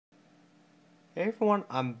Hey everyone,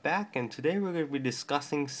 I'm back and today we're going to be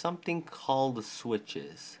discussing something called the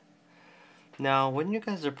switches. Now, when you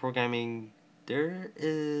guys are programming, there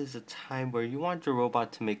is a time where you want your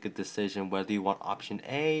robot to make a decision whether you want option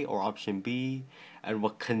A or option B and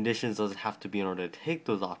what conditions does it have to be in order to take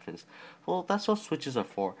those options. Well, that's what switches are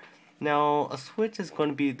for. Now, a switch is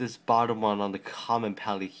going to be this bottom one on the common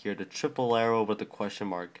palette here, the triple arrow with the question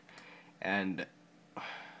mark. And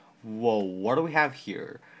whoa, what do we have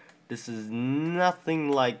here? This is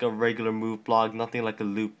nothing like a regular move block, nothing like a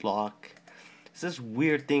loop block. It's this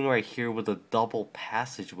weird thing right here with a double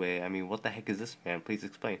passageway. I mean, what the heck is this, man? Please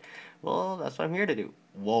explain. Well, that's what I'm here to do.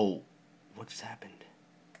 Whoa, what just happened?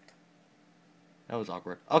 That was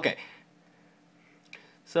awkward. Okay,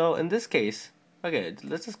 so in this case, okay,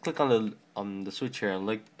 let's just click on the switch here and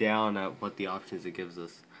look down at what the options it gives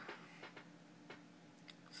us.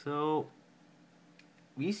 So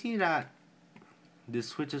we see that this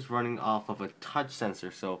switch is running off of a touch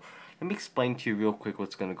sensor. So let me explain to you real quick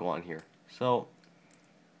what's going to go on here. So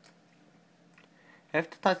if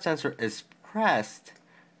the touch sensor is pressed,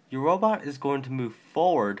 your robot is going to move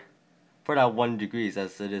forward for that 1 degrees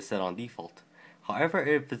as it is set on default. However,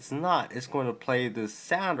 if it's not, it's going to play this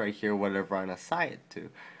sound right here whatever I assign it to.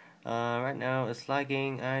 Right now it's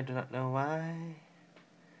lagging. I do not know why.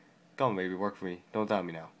 Come on, baby, work for me. Don't doubt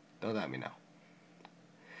me now. Don't doubt me now.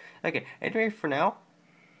 Okay, anyway, for now,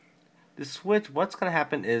 the switch, what's going to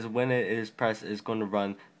happen is when it is pressed, it's going to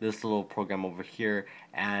run this little program over here,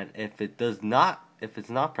 and if it's not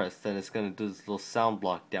pressed, then it's going to do this little sound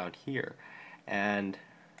block down here. And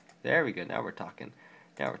there we go, now we're talking.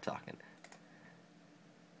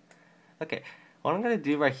 Okay, what I'm going to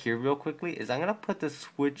do right here real quickly is I'm going to put the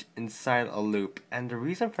switch inside a loop, and the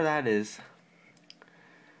reason for that is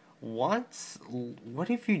what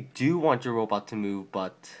if you do want your robot to move,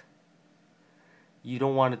 but you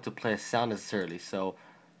don't want it to play a sound necessarily? So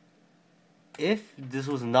if this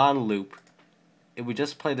was non-loop, it would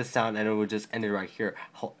just play the sound and it would just end it right here.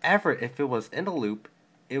 However, if it was in a loop,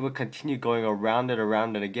 it would continue going around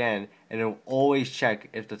it again, and it will always check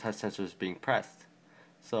if the touch sensor is being pressed.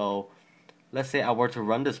 So let's say I were to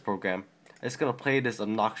run this program, it's going to play this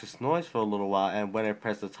obnoxious noise for a little while, and when I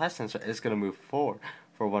press the touch sensor, it's going to move forward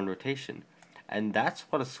for 1 rotation. And that's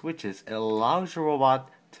what a switch is. It allows your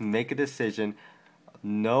robot to make a decision,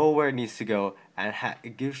 know where it needs to go, and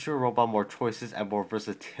it gives your robot more choices and more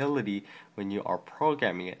versatility when you are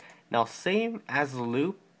programming it. Now, same as the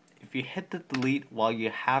loop, if you hit the delete while you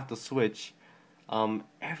have the switch,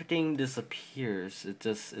 everything disappears.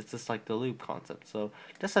 It's just like the loop concept. So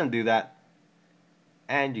just undo that,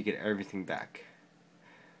 and you get everything back.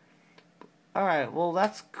 Alright, well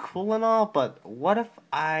that's cool and all, but what if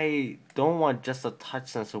I don't want just a touch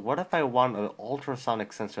sensor? What if I want an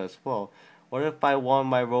ultrasonic sensor as well? What if I want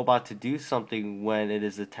my robot to do something when it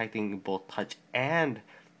is detecting both touch and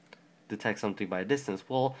detect something by distance?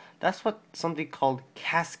 Well, that's what something called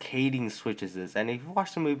cascading switches is. And if you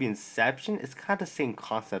watch the movie Inception, it's kind of the same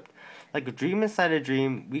concept. Like a dream inside a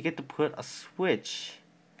dream, we get to put a switch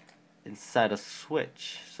inside a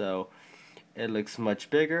switch. So it looks much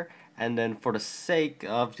bigger. And then for the sake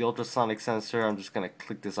of the ultrasonic sensor, I'm just going to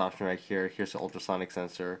click this option right here. Here's the ultrasonic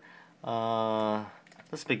sensor.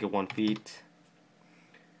 Let's make it 1 feet.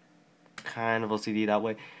 Kind of OCD that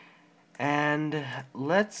way. And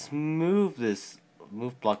let's move this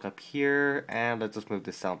move block up here, and let's just move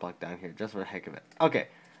this sound block down here, just for the heck of it. Okay,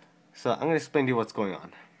 so I'm going to explain to you what's going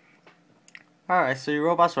on. Alright, so your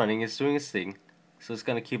robot's running, it's doing its thing. So it's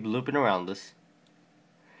going to keep looping around this.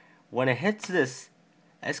 When it hits this,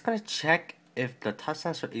 it's going to check if the touch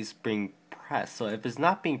sensor is being pressed. So if it's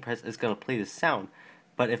not being pressed, it's going to play the sound.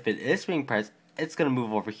 But if it is being pressed, it's going to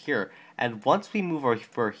move over here. And once we move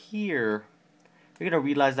over here, we're going to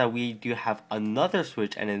realize that we do have another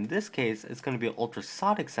switch. And in this case, it's going to be an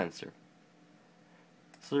ultrasonic sensor.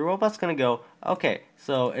 So the robot's going to go, okay,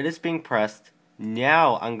 so it is being pressed.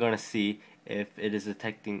 Now I'm going to see if it is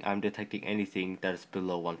I'm detecting anything that is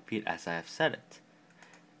below 1 feet as I have set it.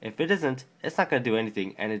 If it isn't, it's not going to do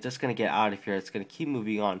anything, and it's just going to get out of here. It's going to keep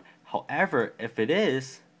moving on. However, if it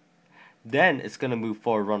is, then it's going to move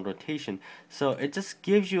forward 1 rotation. So it just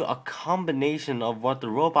gives you a combination of what the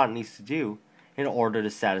robot needs to do in order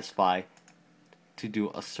to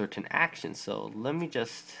do a certain action. So let me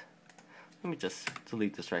just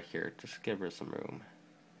delete this right here. Just give her some room.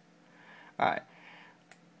 Alright.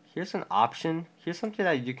 Here's an option. Here's something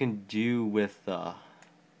that you can do with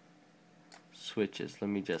switches. Let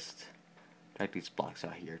me just drag these blocks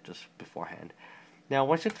out here just beforehand. Now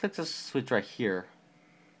once you click the switch right here,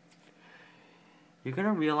 you're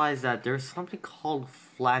gonna realize that there's something called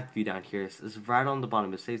flat view down here. It's right on the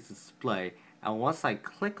bottom. It says display, And once I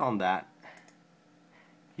click on that,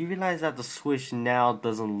 you realize that the switch now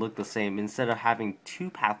doesn't look the same. Instead of having two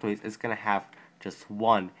pathways, it's going to have just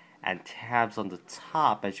one, and tabs on the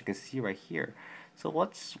top, as you can see right here. So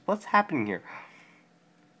what's happening here?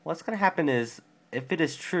 What's going to happen is, if it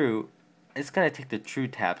is true, it's going to take the true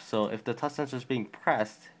tab. So if the touch sensor is being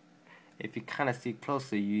pressed, if you kind of see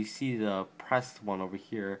closely, you see the pressed one over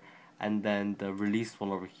here and then the released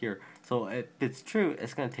one over here. So if it's true,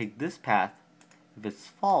 it's going to take this path. If it's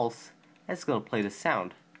false, it's going to play the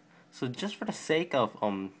sound. So just for the sake of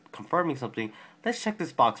confirming something, let's check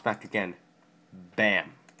this box back again.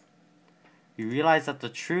 Bam. You realize that the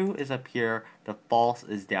true is up here, the false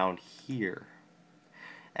is down here.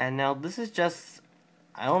 And now this is just,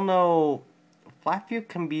 I don't know, flat view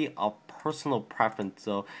can be a personal preference.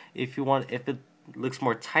 So if it looks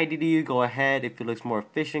more tidy to you, go ahead. If it looks more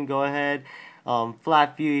efficient, go ahead.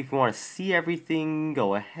 Flat view, if you want to see everything,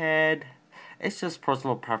 go ahead. It's just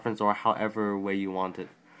personal preference, or however way you want it.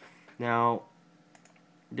 Now,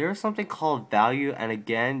 there's something called value, and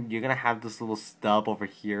again, you're gonna have this little stub over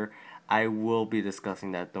here. I will be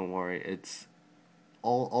discussing that, don't worry. It's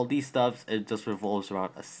all these stubs, it just revolves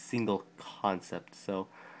around a single concept. So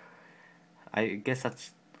I guess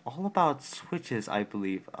that's all about switches, I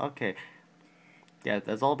believe. Okay, yeah,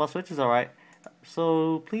 that's all about switches, alright.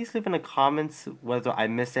 So please leave in the comments whether I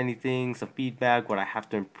missed anything, some feedback, what I have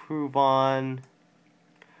to improve on.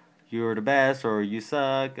 You're the best, or you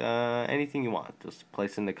suck, anything you want. Just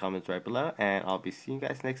place in the comments right below, and I'll be seeing you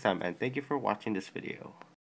guys next time. And thank you for watching this video.